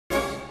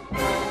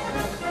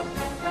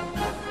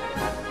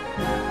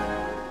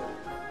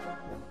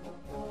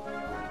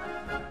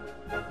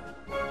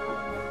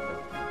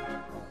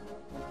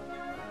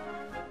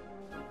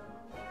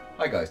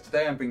guys,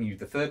 today I'm bringing you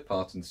the third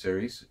part in the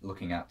series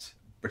looking at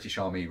British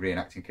Army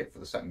reenacting kit for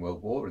the Second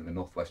World War in the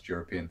Northwest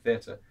European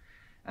theatre.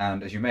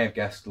 And as you may have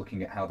guessed,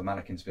 looking at how the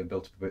mannequin's been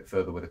built up a bit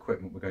further with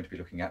equipment, we're going to be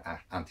looking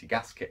at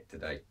anti-gas kit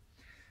today.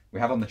 We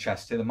have on the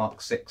chest here the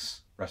Mark VI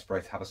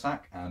respirator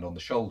haversack, and on the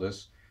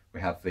shoulders we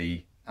have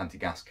the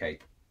anti-gas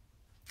cape.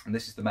 And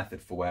this is the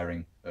method for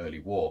wearing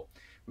early war.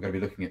 We're going to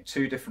be looking at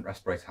two different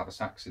respirator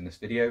haversacks in this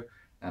video,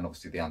 and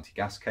obviously the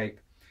anti-gas cape.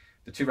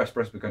 The two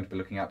respirators we're going to be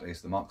looking at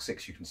is the Mark VI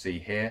you can see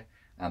here,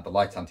 and the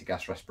light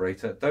anti-gas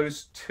respirator.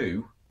 Those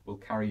two will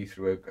carry you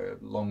through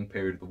a long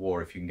period of the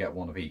war if you can get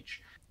one of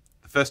each.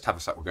 The first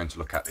haversack we're going to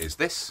look at is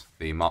this,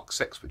 the Mark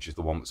VI, which is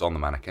the one that's on the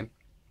mannequin.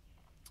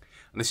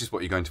 And this is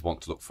what you're going to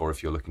want to look for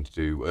if you're looking to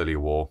do earlier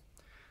war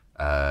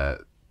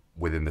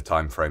within the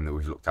time frame that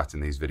we've looked at in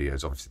these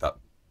videos. Obviously that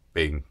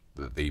being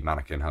that the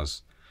mannequin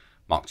has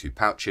Mark II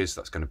pouches,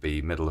 that's going to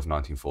be middle of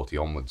 1940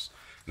 onwards.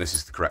 And this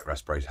is the correct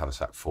respirator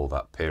haversack for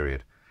that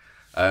period.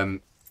 The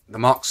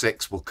Mark VI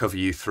will cover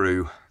you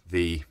through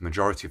the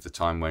majority of the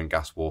time when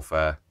gas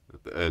warfare,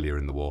 earlier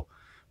in the war,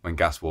 when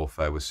gas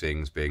warfare was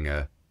seen as being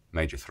a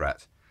major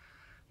threat.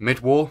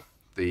 Mid-war,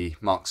 the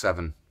Mark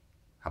VII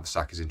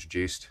haversack is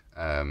introduced,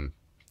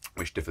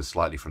 which differs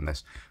slightly from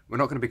this. We're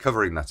not going to be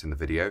covering that in the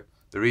video.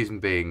 The reason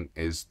being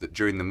is that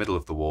during the middle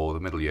of the war, the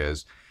middle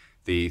years,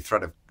 the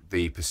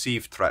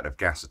perceived threat of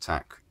gas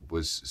attack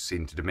was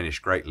seen to diminish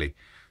greatly.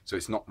 So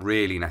it's not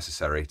really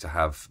necessary to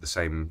have the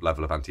same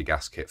level of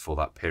anti-gas kit for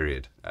that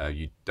period.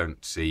 You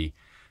don't see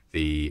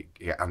the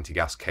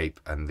anti-gas cape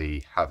and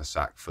the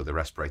haversack for the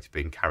respirator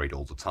being carried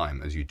all the time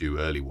as you do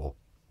early war.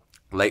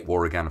 Late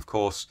war again, of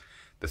course,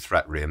 the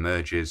threat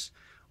re-emerges,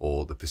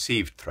 or the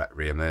perceived threat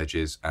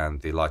re-emerges,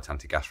 and the light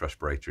anti-gas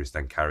respirator is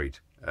then carried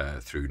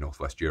through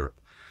Northwest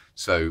Europe.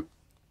 So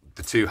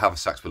the two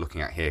haversacks we're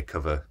looking at here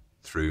cover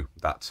through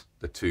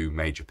the two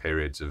major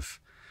periods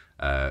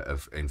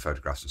in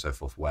photographs and so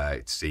forth where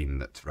it's seen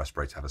that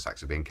respirator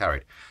haversacks are being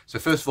carried. So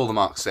first of all, the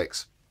Mark VI.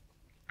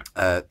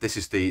 This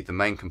is the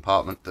main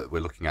compartment that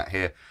we're looking at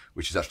here,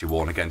 which is actually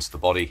worn against the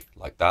body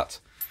like that.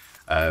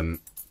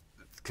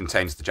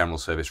 Contains the general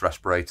service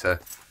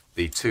respirator.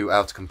 The two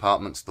outer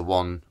compartments, the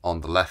one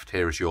on the left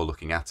here as you're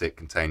looking at it,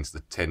 contains the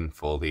tin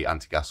for the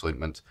anti-gas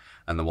ointment,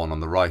 and the one on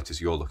the right as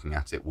you're looking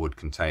at it would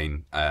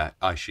contain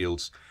eye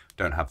shields.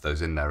 Don't have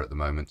those in there at the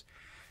moment.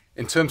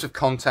 In terms of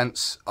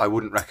contents, I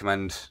wouldn't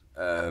recommend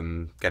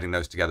getting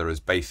those together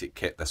as basic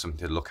kit. There's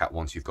something to look at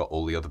once you've got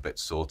all the other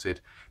bits sorted,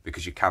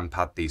 because you can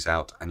pad these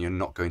out and you're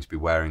not going to be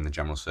wearing the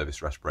general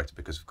service respirator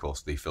because of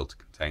course the filter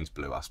contains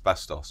blue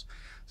asbestos,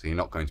 so you're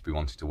not going to be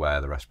wanting to wear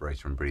the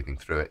respirator and breathing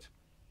through it.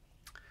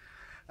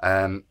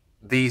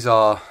 These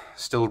are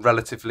still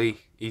relatively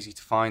easy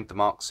to find. The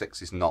Mark VI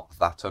is not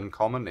that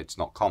uncommon. It's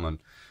not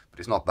common, but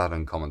it's not that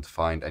uncommon to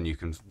find, and you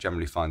can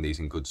generally find these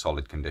in good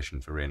solid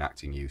condition for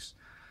reenacting use.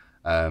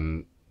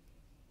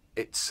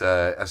 As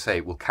I say,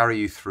 it will carry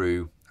you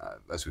through,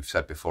 as we've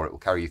said before, it will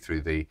carry you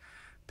through the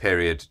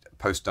period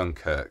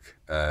post-Dunkirk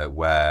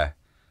where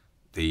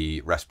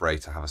the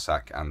respirator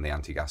haversack and the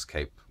anti-gas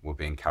cape were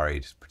being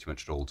carried pretty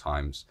much at all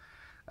times.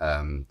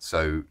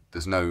 So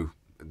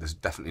there's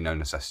definitely no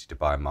necessity to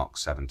buy a Mark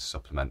VII to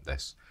supplement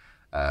this,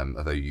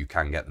 although you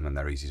can get them and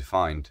they're easy to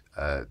find.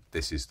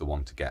 This is the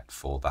one to get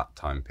for that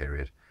time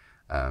period.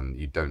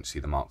 You don't see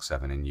the Mark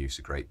VII in use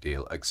a great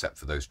deal, except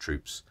for those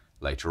troops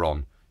later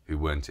on who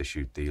weren't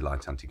issued the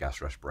light anti-gas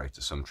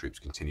respirator. Some troops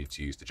continued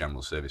to use the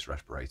general service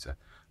respirator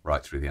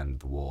right through the end of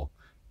the war,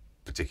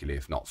 particularly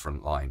if not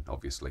frontline,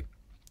 obviously.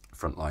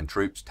 Frontline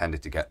troops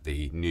tended to get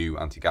the new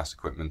anti-gas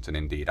equipment, and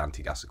indeed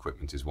anti-gas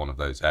equipment is one of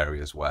those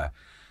areas where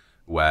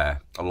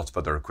a lot of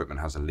other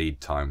equipment has a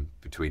lead time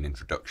between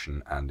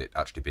introduction and it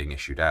actually being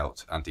issued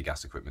out.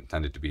 Anti-gas equipment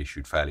tended to be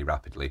issued fairly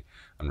rapidly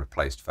and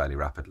replaced fairly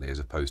rapidly, as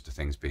opposed to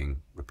things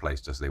being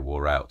replaced as they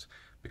wore out,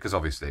 because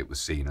obviously it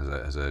was seen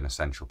as an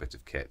essential bit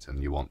of kit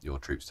and you want your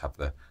troops to have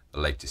the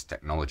latest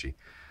technology.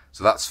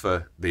 So that's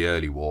for the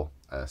early war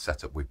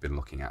setup we've been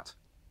looking at.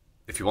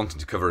 If you're wanting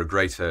to cover a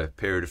greater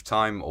period of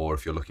time, or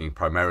if you're looking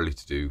primarily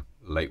to do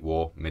late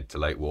war, mid to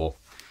late war,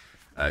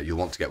 you'll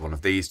want to get one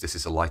of these. This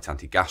is a light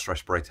anti-gas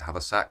respirator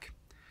haversack.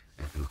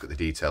 If you look at the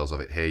details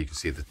of it here, you can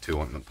see the two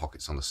ointment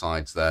pockets on the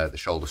sides there, the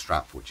shoulder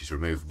strap which is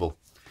removable,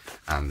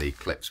 and the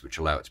clips which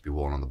allow it to be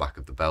worn on the back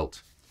of the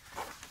belt.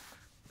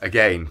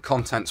 Again,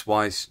 contents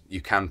wise, you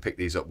can pick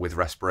these up with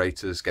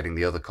respirators. Getting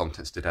the other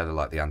contents together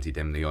like the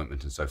anti-dim, the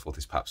ointment and so forth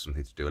is perhaps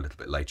something to do a little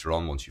bit later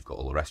on once you've got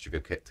all the rest of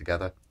your kit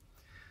together.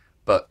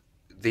 But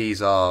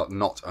these are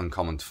not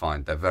uncommon to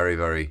find. They're very,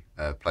 very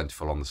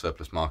plentiful on the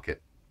surplus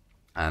market,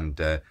 and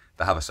the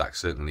haversack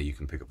certainly you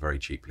can pick up very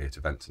cheaply at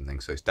events and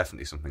things, so it's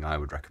definitely something I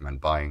would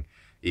recommend buying.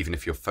 Even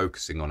if you're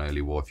focusing on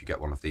early war, if you get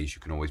one of these,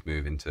 you can always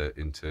move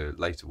into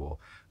later war,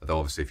 although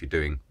obviously if you're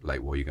doing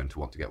late war you're going to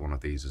want to get one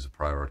of these as a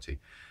priority.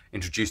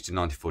 Introduced in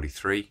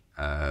 1943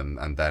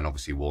 and then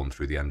obviously worn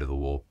through the end of the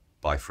war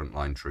by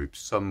frontline troops.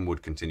 Some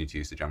would continue to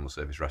use the general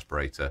service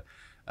respirator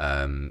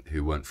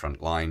who weren't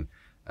frontline.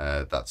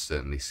 That's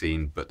certainly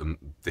seen, but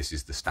this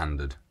is the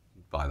standard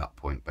by that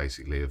point,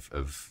 basically,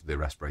 of the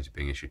respirator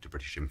being issued to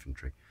British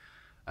infantry.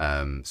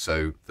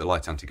 So the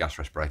light anti-gas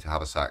respirator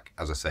haversack,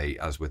 as I say,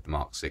 as with the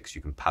Mark VI,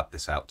 you can pad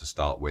this out to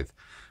start with,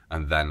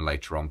 and then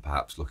later on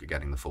perhaps look at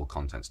getting the full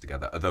contents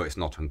together, although it's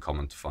not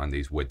uncommon to find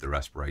these with the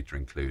respirator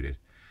included.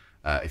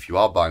 If you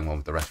are buying one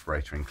with the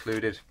respirator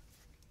included,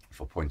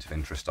 for point of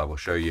interest, I will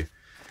show you,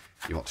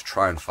 you want to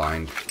try and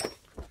find,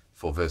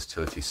 for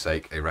versatility's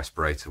sake, a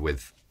respirator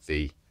with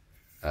the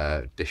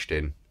dished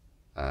in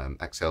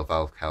exhale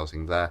valve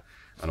housing there,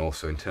 and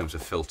also in terms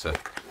of filter,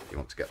 you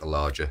want to get the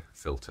larger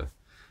filter.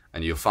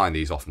 And you'll find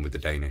these often with the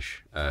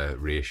Danish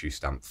reissue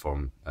stamp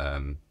from,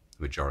 the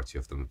majority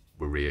of them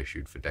were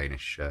reissued for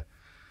Danish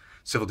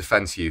civil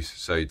defence use,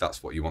 so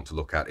that's what you want to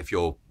look at. If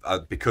you're,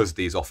 because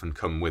these often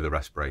come with a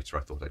respirator,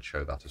 I thought I'd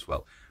show that as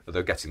well.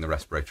 Although getting the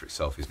respirator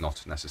itself is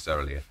not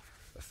necessarily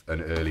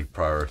an early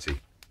priority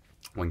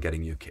when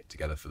getting your kit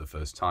together for the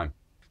first time.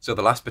 So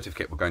the last bit of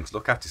kit we're going to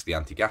look at is the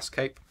anti-gas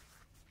cape.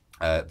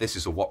 This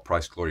is a What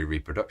Price Glory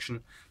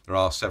reproduction. There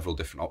are several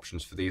different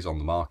options for these on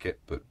the market,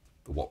 but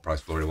the What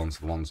Price Glory ones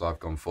are the ones I've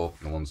gone for,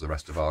 and the ones the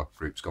rest of our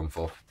group's gone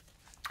for.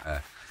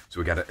 So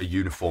we get a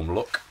uniform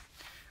look.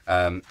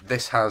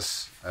 This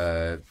has,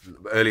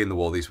 early in the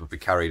war, these would be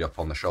carried up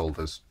on the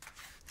shoulders,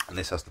 and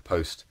this has the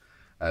post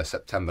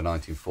September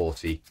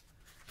 1940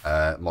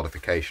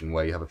 modification,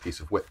 where you have a piece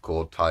of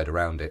whipcord tied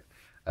around it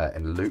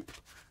in a loop.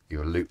 You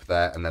have a loop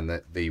there, and then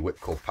the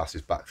whipcord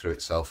passes back through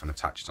itself and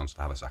attaches onto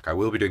the haversack. I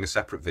will be doing a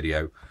separate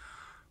video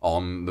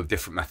on the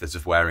different methods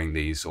of wearing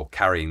these, or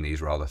carrying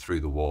these rather,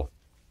 through the war,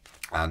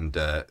 and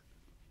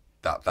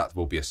that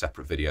will be a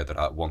separate video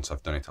that once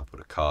I've done it, I'll put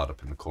a card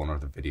up in the corner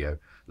of the video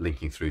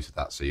linking through to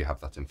that, so you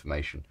have that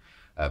information.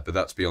 But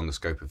that's beyond the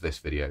scope of this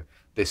video.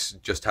 This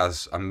just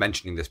has, I'm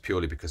mentioning this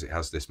purely because it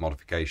has this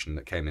modification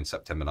that came in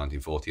September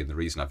 1940, and the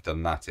reason I've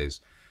done that is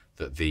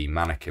that the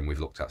mannequin we've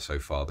looked at so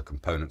far, the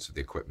components of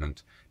the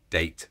equipment,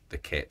 date the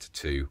kit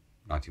to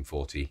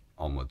 1940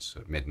 onwards,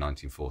 so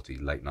mid-1940,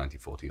 late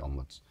 1940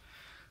 onwards.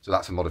 So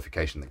that's a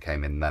modification that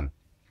came in then.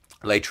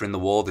 Later in the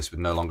war, this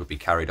would no longer be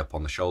carried up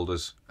on the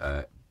shoulders.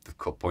 The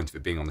point of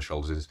it being on the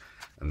shoulders is,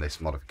 and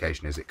this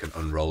modification is, it can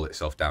unroll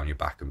itself down your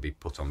back and be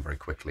put on very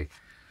quickly.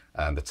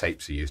 The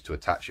tapes are used to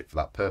attach it for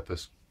that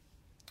purpose.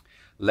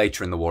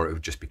 Later in the war, it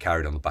would just be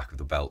carried on the back of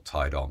the belt,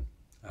 tied on,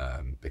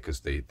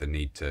 because the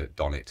need to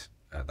don it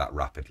that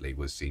rapidly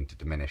was seen to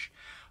diminish.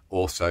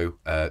 Also,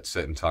 at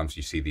certain times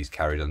you see these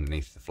carried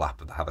underneath the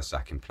flap of the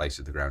haversack in place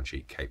of the ground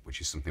sheet cape,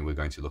 which is something we're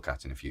going to look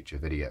at in a future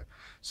video.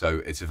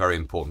 So it's a very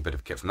important bit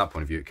of kit. From that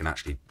point of view,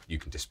 you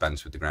can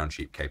dispense with the ground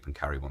sheet cape and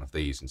carry one of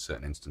these in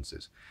certain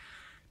instances.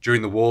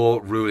 During the war,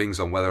 rulings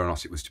on whether or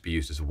not it was to be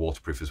used as a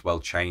waterproof as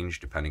well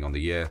changed depending on the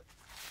year.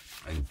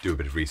 And do a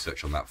bit of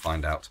research on that,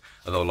 find out.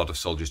 Although a lot of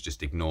soldiers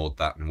just ignored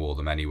that and wore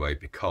them anyway,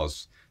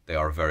 because they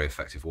are a very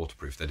effective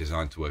waterproof. They're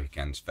designed to work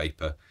against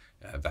vapour,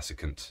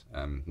 vesicant,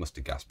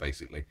 mustard gas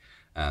basically,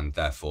 and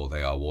therefore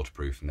they are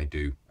waterproof, and they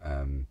do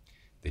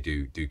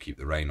keep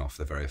the rain off.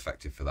 They're very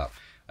effective for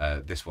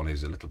that. This one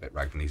is a little bit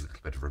ragged and needs a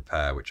little bit of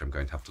repair, which I'm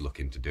going to have to look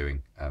into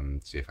doing,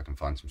 see if I can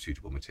find some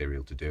suitable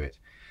material to do it.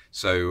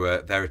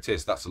 So there it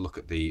is. That's a look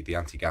at the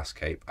anti-gas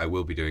cape. I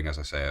will be doing, as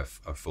I say,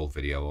 a full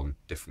video on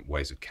different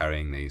ways of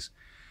carrying these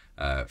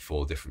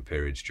for different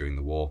periods during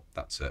the war.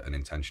 That's an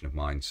intention of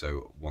mine,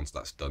 so once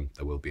that's done,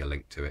 there will be a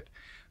link to it.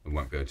 We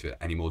won't go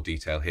into any more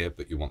detail here,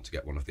 but you want to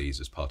get one of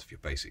these as part of your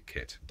basic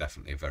kit.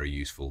 Definitely a very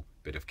useful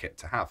bit of kit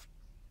to have.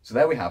 So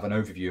there we have an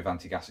overview of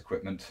anti-gas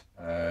equipment,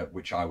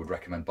 which I would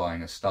recommend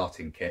buying as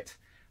starting kit.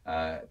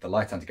 The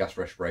light anti-gas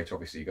respirator,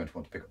 obviously you're going to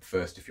want to pick up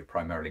first if you're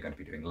primarily going to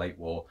be doing late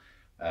war.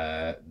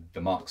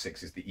 The Mark VI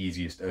is the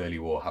easiest early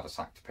war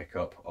haversack to pick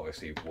up,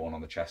 obviously worn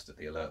on the chest at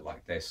the alert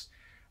like this.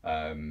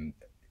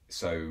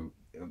 So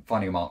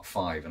finding a Mark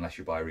V, unless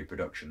you buy a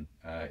reproduction,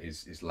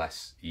 is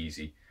less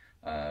easy.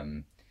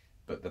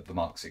 But the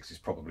Mark VI is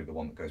probably the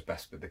one that goes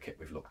best with the kit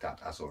we've looked at,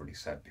 as already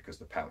said, because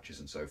the pouches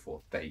and so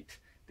forth date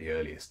the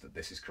earliest that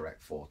this is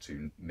correct for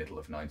to middle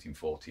of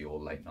 1940 or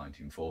late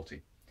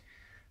 1940.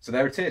 So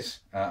there it is.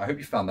 I hope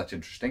you found that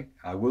interesting.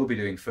 I will be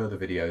doing further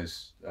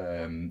videos,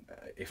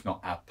 if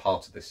not add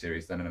part of this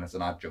series, then as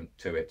an adjunct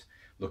to it,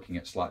 looking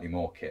at slightly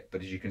more kit.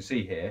 But as you can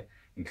see here,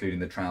 including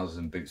the trousers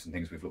and boots and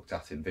things we've looked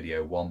at in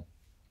video 1,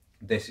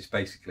 this is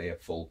basically a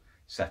full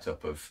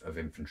setup of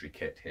infantry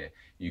kit here.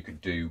 You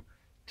could do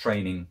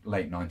training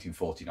late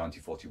 1940,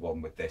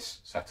 1941 with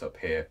this setup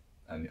here,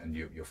 and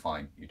you're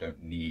fine. You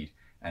don't need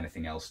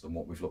anything else than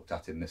what we've looked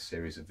at in this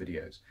series of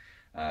videos.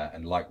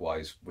 And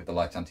likewise, with the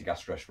light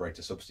anti-gas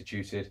respirator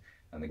substituted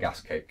and the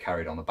gas cape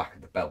carried on the back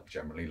of the belt,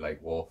 generally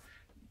late war,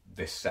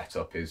 this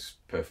setup is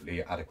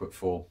perfectly adequate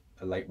for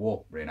a late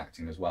war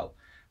reenacting as well.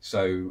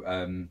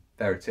 So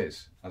there it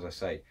is. As I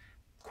say,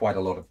 quite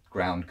a lot of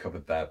ground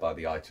covered there by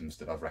the items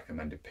that I've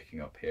recommended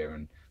picking up here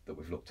and that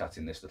we've looked at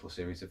in this little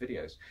series of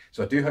videos.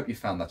 So I do hope you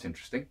found that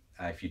interesting.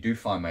 If you do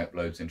find my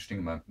uploads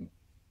interesting, my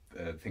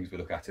things we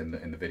look at in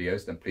the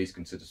videos, then please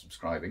consider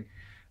subscribing.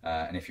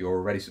 And if you're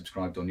already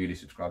subscribed or newly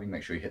subscribing,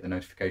 make sure you hit the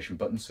notification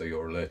button so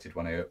you're alerted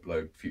when I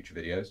upload future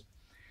videos.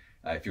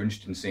 If you're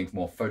interested in seeing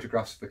more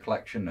photographs of the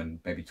collection and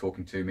maybe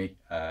talking to me,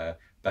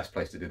 best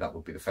place to do that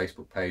would be the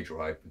Facebook page,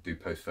 or I do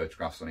post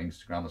photographs on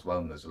Instagram as well,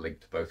 and there's a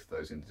link to both of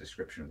those in the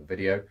description of the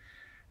video.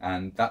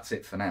 And that's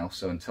it for now,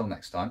 so until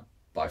next time,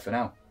 bye for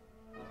now.